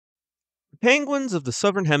Penguins of the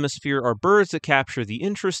Southern Hemisphere are birds that capture the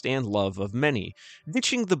interest and love of many,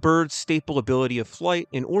 ditching the bird's staple ability of flight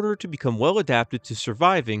in order to become well adapted to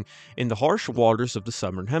surviving in the harsh waters of the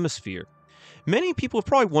Southern Hemisphere. Many people have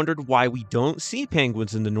probably wondered why we don't see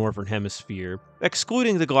penguins in the Northern Hemisphere,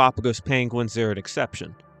 excluding the Galapagos penguins, they're an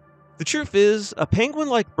exception. The truth is, a penguin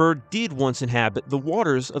like bird did once inhabit the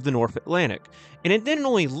waters of the North Atlantic, and it didn't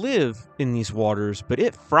only live in these waters, but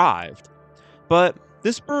it thrived. But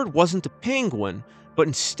this bird wasn't a penguin, but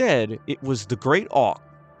instead it was the Great Auk,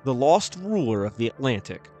 the lost ruler of the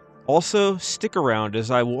Atlantic. Also, stick around as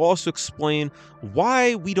I will also explain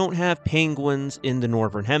why we don't have penguins in the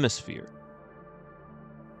Northern Hemisphere.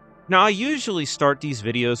 Now, I usually start these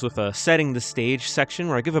videos with a setting the stage section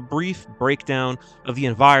where I give a brief breakdown of the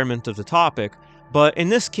environment of the topic, but in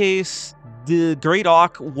this case, the Great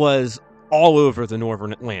Auk was all over the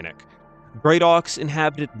Northern Atlantic. Great Auks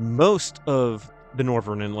inhabited most of the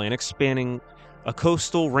Northern Atlantic, spanning a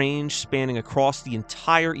coastal range spanning across the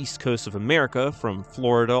entire east coast of America, from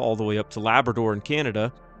Florida all the way up to Labrador in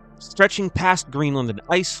Canada, stretching past Greenland and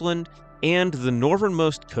Iceland, and the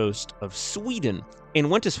northernmost coast of Sweden, and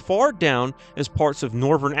went as far down as parts of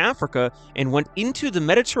northern Africa and went into the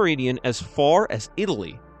Mediterranean as far as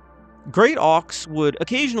Italy. Great auks would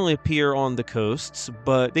occasionally appear on the coasts,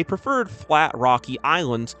 but they preferred flat, rocky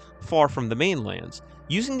islands far from the mainlands,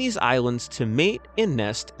 using these islands to mate and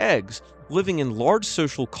nest eggs, living in large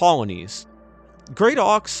social colonies. Great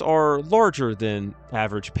auks are larger than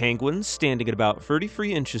average penguins, standing at about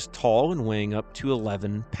 33 inches tall and weighing up to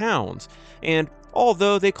 11 pounds. And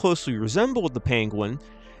although they closely resemble the penguin,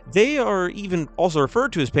 they are even also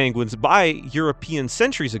referred to as penguins by Europeans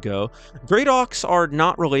centuries ago. Great auks are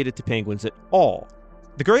not related to penguins at all.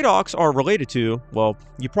 The great auks are related to, well,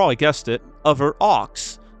 you probably guessed it, other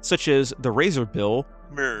auks, such as the razorbill,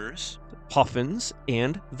 murres, puffins,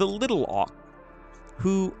 and the little auk,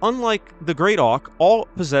 who, unlike the great auk, all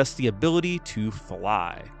possess the ability to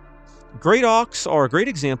fly. Great auks are a great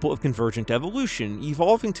example of convergent evolution,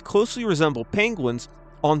 evolving to closely resemble penguins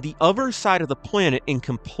on the other side of the planet in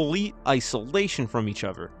complete isolation from each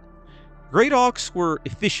other. Great auks were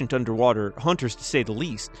efficient underwater hunters to say the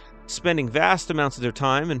least, spending vast amounts of their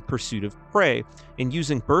time in pursuit of prey, and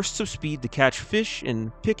using bursts of speed to catch fish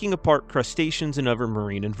and picking apart crustaceans and other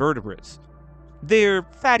marine invertebrates. Their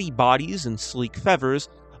fatty bodies and sleek feathers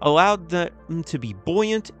allowed them to be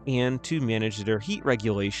buoyant and to manage their heat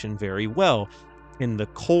regulation very well in the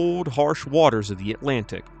cold, harsh waters of the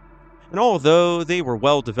Atlantic. And although they were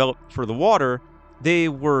well developed for the water, they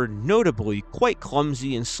were notably quite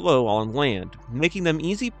clumsy and slow on land, making them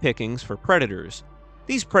easy pickings for predators.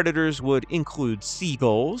 These predators would include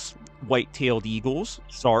seagulls, white-tailed eagles,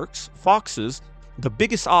 sharks, foxes, the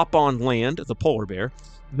biggest op on land, the polar bear,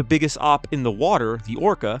 the biggest op in the water, the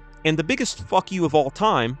orca, and the biggest fuck you of all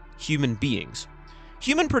time, human beings.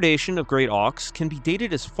 Human predation of great auks can be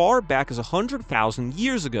dated as far back as 100,000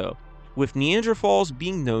 years ago, with Neanderthals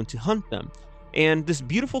being known to hunt them, and this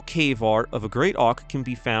beautiful cave art of a great auk can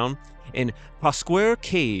be found in Pasquer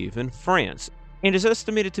Cave in France, and is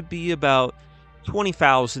estimated to be about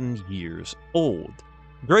 20,000 years old.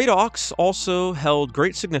 Great auks also held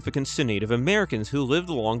great significance to Native Americans who lived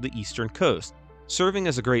along the eastern coast, serving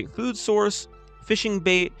as a great food source, fishing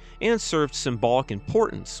bait, and served symbolic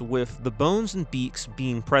importance, with the bones and beaks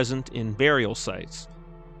being present in burial sites.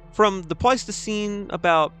 From the Pleistocene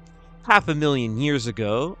about 500,000 years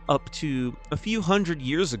ago up to a few hundred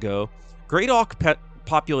years ago, great auk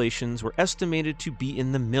populations were estimated to be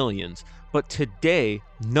in the millions, but today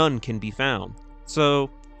none can be found. So,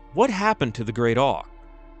 what happened to the great auk?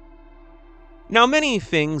 Now, many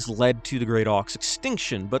things led to the great auk's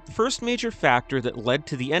extinction, but the first major factor that led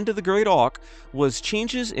to the end of the great auk was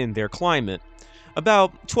changes in their climate.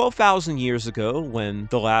 About 12,000 years ago, when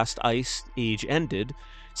the last ice age ended,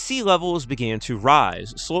 sea levels began to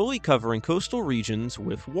rise, slowly covering coastal regions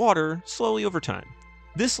with water slowly over time.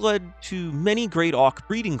 This led to many great auk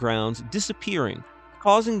breeding grounds disappearing,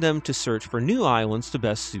 causing them to search for new islands to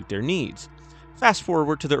best suit their needs. Fast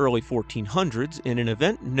forward to the early 1400s, and an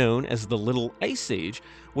event known as the Little Ice Age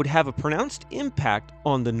would have a pronounced impact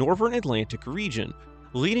on the northern Atlantic region,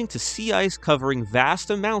 leading to sea ice covering vast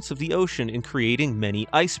amounts of the ocean and creating many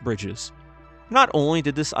ice bridges. Not only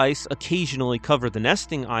did this ice occasionally cover the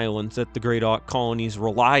nesting islands that the great auk colonies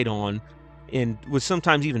relied on, and would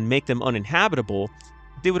sometimes even make them uninhabitable,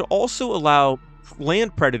 they would also allow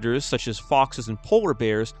land predators such as foxes and polar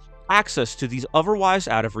bears access to these otherwise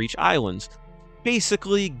out-of-reach islands,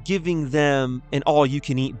 basically giving them an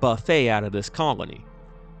all-you-can-eat buffet out of this colony.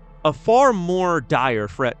 A far more dire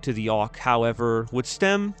threat to the auk, however, would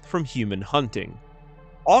stem from human hunting.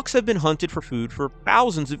 Auks have been hunted for food for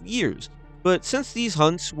thousands of years, but since these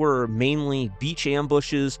hunts were mainly beach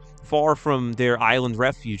ambushes far from their island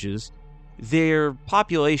refuges, their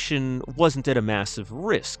population wasn't at a massive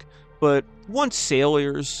risk. But once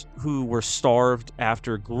sailors who were starved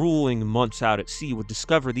after grueling months out at sea would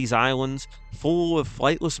discover these islands full of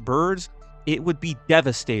flightless birds, it would be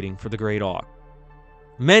devastating for the Great Auk.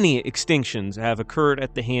 Many extinctions have occurred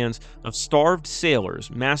at the hands of starved sailors,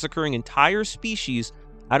 massacring entire species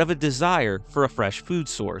out of a desire for a fresh food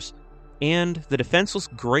source, and the defenseless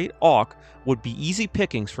Great Auk would be easy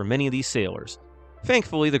pickings for many of these sailors.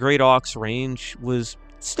 Thankfully, the Great Auk's range was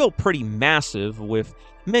still pretty massive, with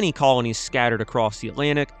many colonies scattered across the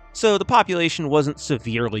Atlantic, so the population wasn't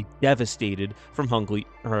severely devastated from hungry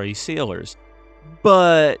sailors.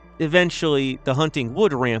 But eventually, the hunting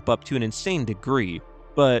would ramp up to an insane degree,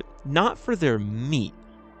 but not for their meat.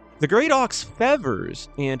 The Great Auk's feathers,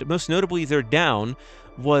 and most notably their down,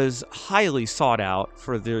 was highly sought out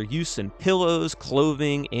for their use in pillows,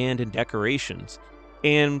 clothing, and in decorations.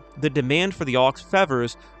 And the demand for the auk's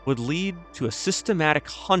feathers would lead to a systematic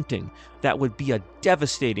hunting that would be a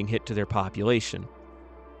devastating hit to their population.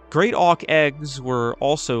 Great auk eggs were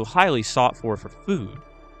also highly sought for food,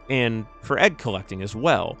 and for egg collecting as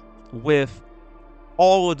well. With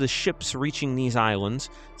all of the ships reaching these islands,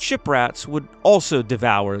 ship rats would also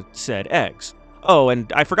devour said eggs. Oh,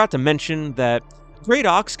 and I forgot to mention that great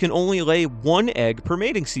auks can only lay one egg per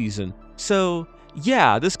mating season, so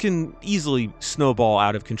yeah, this can easily snowball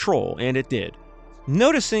out of control, and it did.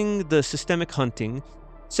 Noticing the systemic hunting,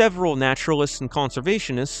 several naturalists and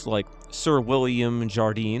conservationists like Sir William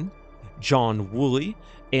Jardine, John Woolley,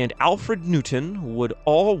 and Alfred Newton would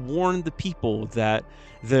all warn the people that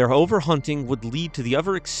their overhunting would lead to the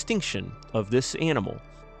utter extinction of this animal.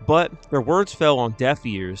 But their words fell on deaf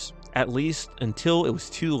ears, at least until it was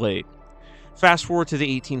too late. Fast forward to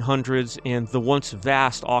the 1800s, and the once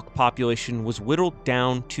vast auk population was whittled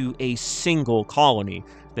down to a single colony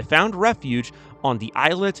that found refuge on the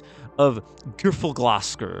islet of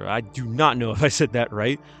Gryffelglasker. I do not know if I said that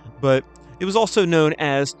right, but it was also known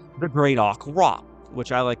as the Great Auk Rock,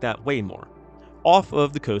 which I like that way more, off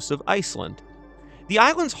of the coast of Iceland. The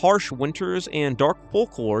island's harsh winters and dark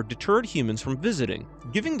folklore deterred humans from visiting,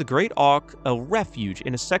 giving the Great Auk a refuge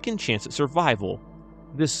and a second chance at survival.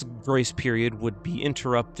 This grace period would be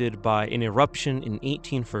interrupted by an eruption in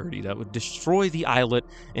 1830 that would destroy the islet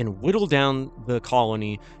and whittle down the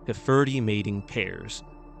colony to 30 mating pairs.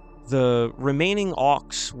 The remaining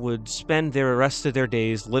auks would spend the rest of their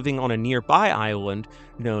days living on a nearby island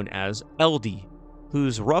known as Eldey,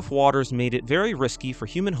 whose rough waters made it very risky for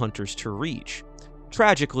human hunters to reach.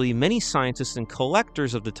 Tragically, many scientists and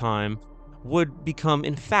collectors of the time would become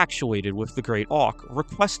infatuated with the Great Auk,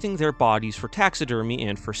 requesting their bodies for taxidermy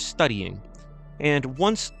and for studying. And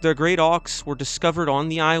once the Great Auks were discovered on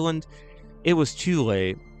the island, it was too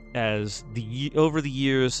late, as over the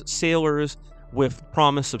years, sailors, with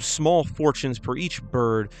promise of small fortunes per each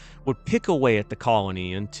bird, would pick away at the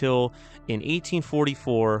colony until in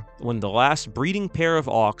 1844, when the last breeding pair of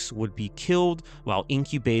auks would be killed while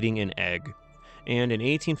incubating an egg. And in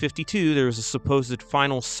 1852, there was a supposed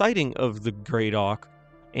final sighting of the Great Auk,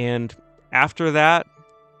 and after that,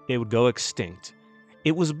 it would go extinct.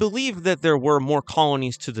 It was believed that there were more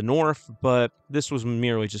colonies to the north, but this was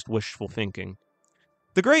merely just wishful thinking.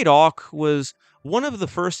 The Great Auk was one of the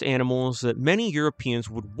first animals that many Europeans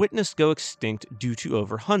would witness go extinct due to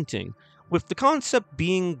overhunting, with the concept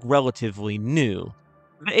being relatively new.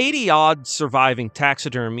 The 80-odd surviving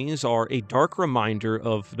taxidermies are a dark reminder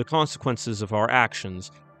of the consequences of our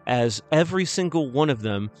actions, as every single one of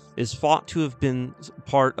them is thought to have been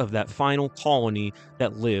part of that final colony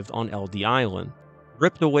that lived on Eldey Island,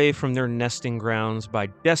 ripped away from their nesting grounds by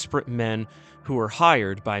desperate men who were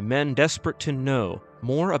hired by men desperate to know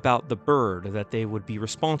more about the bird that they would be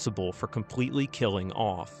responsible for completely killing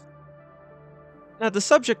off. Now, the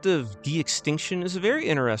subject of de-extinction is a very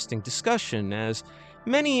interesting discussion, as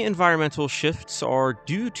many environmental shifts are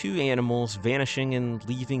due to animals vanishing and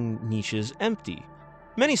leaving niches empty.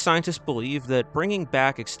 Many scientists believe that bringing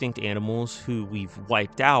back extinct animals who we've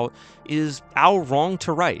wiped out is our wrong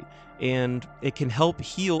to right, and it can help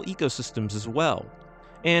heal ecosystems as well.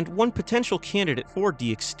 And one potential candidate for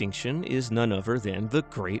de-extinction is none other than the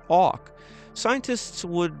Great Auk. Scientists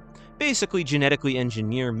would basically genetically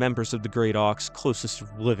engineer members of the Great Auk's closest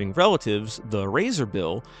living relatives, the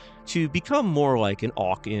razorbill, to become more like an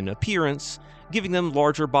auk in appearance, giving them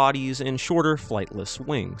larger bodies and shorter flightless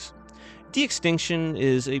wings. De-extinction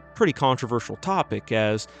is a pretty controversial topic,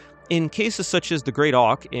 as in cases such as the Great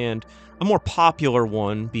Auk and a more popular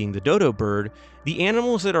one being the dodo bird, the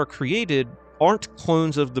animals that are created aren't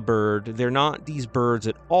clones of the bird, they're not these birds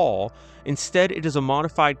at all. Instead, it is a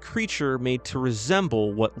modified creature made to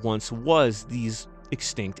resemble what once was these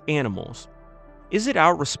extinct animals. Is it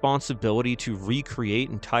our responsibility to recreate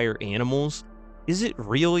entire animals? Is it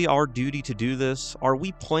really our duty to do this? Are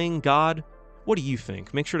we playing God? What do you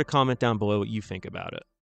think? Make sure to comment down below what you think about it.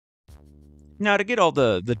 Now, to get all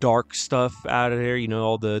the dark stuff out of there,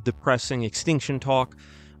 all the depressing extinction talk,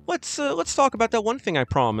 let's talk about that one thing I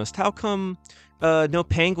promised. How come no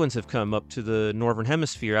penguins have come up to the Northern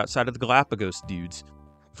Hemisphere outside of the Galapagos dudes?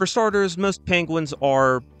 For starters, most penguins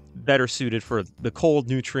are better suited for the cold,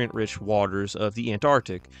 nutrient-rich waters of the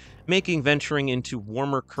Antarctic, making venturing into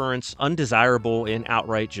warmer currents undesirable and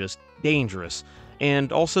outright just dangerous.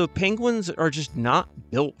 And also, penguins are just not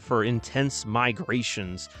built for intense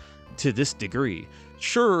migrations to this degree.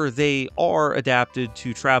 Sure, they are adapted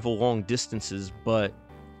to travel long distances, but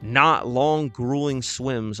not long, grueling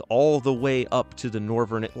swims all the way up to the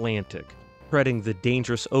northern Atlantic, treading the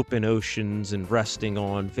dangerous open oceans and resting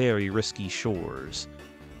on very risky shores.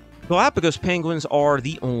 Galapagos penguins are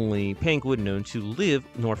the only penguin known to live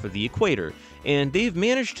north of the equator, and they've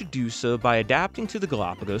managed to do so by adapting to the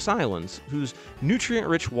Galapagos Islands, whose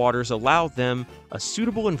nutrient-rich waters allow them a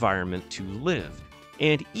suitable environment to live.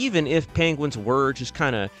 And even if penguins were just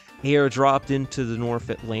kind of airdropped into the North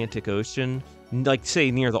Atlantic Ocean, like say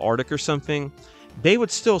near the Arctic or something, they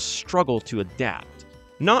would still struggle to adapt.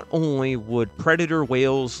 Not only would predator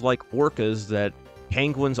whales like orcas that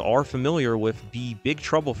penguins are familiar with be big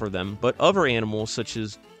trouble for them, but other animals such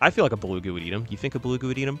as, I feel like a beluga would eat them. You think a beluga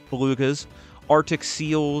would eat them? Belugas, Arctic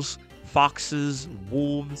seals, foxes,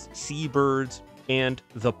 wolves, seabirds, and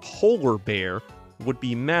the polar bear would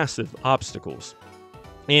be massive obstacles.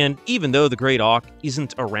 And even though the Great Auk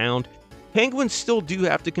isn't around, penguins still do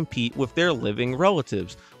have to compete with their living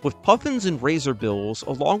relatives, with puffins and razorbills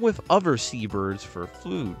along with other seabirds for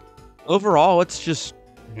food. Overall, it's just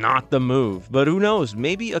not the move, but who knows,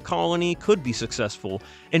 maybe a colony could be successful,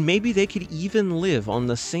 and maybe they could even live on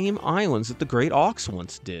the same islands that the Great Auks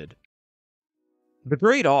once did. The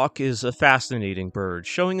Great Auk is a fascinating bird,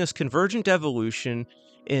 showing us convergent evolution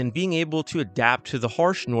in being able to adapt to the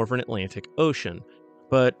harsh northern Atlantic Ocean.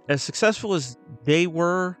 But as successful as they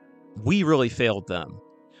were, we really failed them.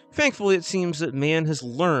 Thankfully, it seems that man has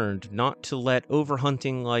learned not to let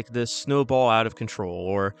overhunting like this snowball out of control,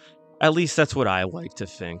 or at least that's what I like to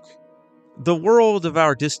think. The world of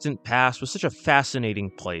our distant past was such a fascinating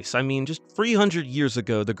place. I mean, just 300 years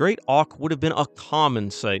ago, the Great Auk would have been a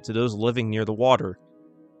common sight to those living near the water.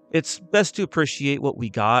 It's best to appreciate what we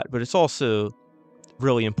got, but it's also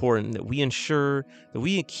really important that we ensure that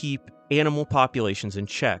we keep animal populations in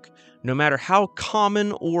check, no matter how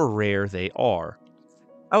common or rare they are.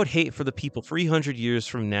 I would hate for the people 300 years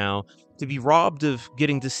from now to be robbed of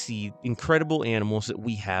getting to see incredible animals that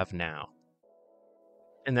we have now.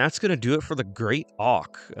 And that's going to do it for the Great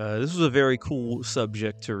Auk. This was a very cool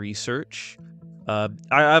subject to research.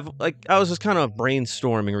 I was just kind of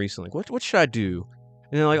brainstorming recently. What should I do?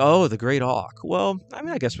 And they're like, oh, the Great Auk. Well, I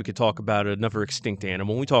mean, I guess we could talk about another extinct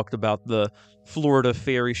animal. We talked about the Florida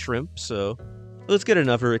fairy shrimp, so let's get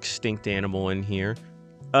another extinct animal in here.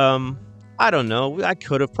 I don't know. I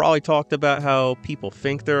could have probably talked about how people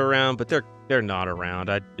think they're around, but they're not around.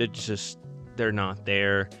 They're not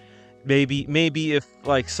there. Maybe if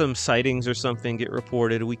like some sightings or something get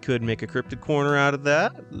reported, we could make a cryptid corner out of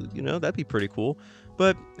that. That'd be pretty cool.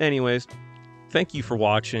 But anyways, thank you for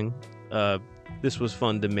watching. This was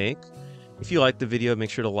fun to make. If you liked the video, make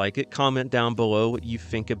sure to like it. Comment down below what you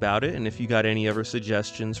think about it, and if you got any other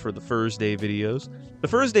suggestions for the Thursday videos. The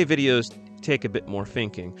Thursday videos take a bit more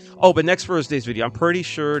thinking. Oh, but next Thursday's video, I'm pretty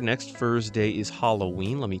sure next Thursday is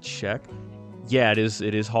Halloween. Let me check. Yeah, it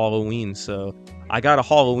is Halloween, so I got a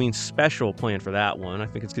Halloween special planned for that one. I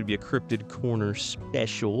think it's going to be a Cryptid Corner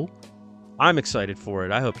special. I'm excited for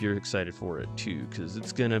it. I hope you're excited for it too, because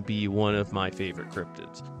it's going to be one of my favorite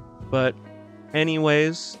cryptids. But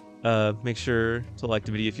anyways, make sure to like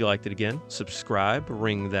the video if you liked it again. Subscribe,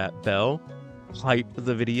 ring that bell, hype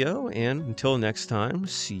the video, and until next time,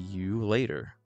 see you later.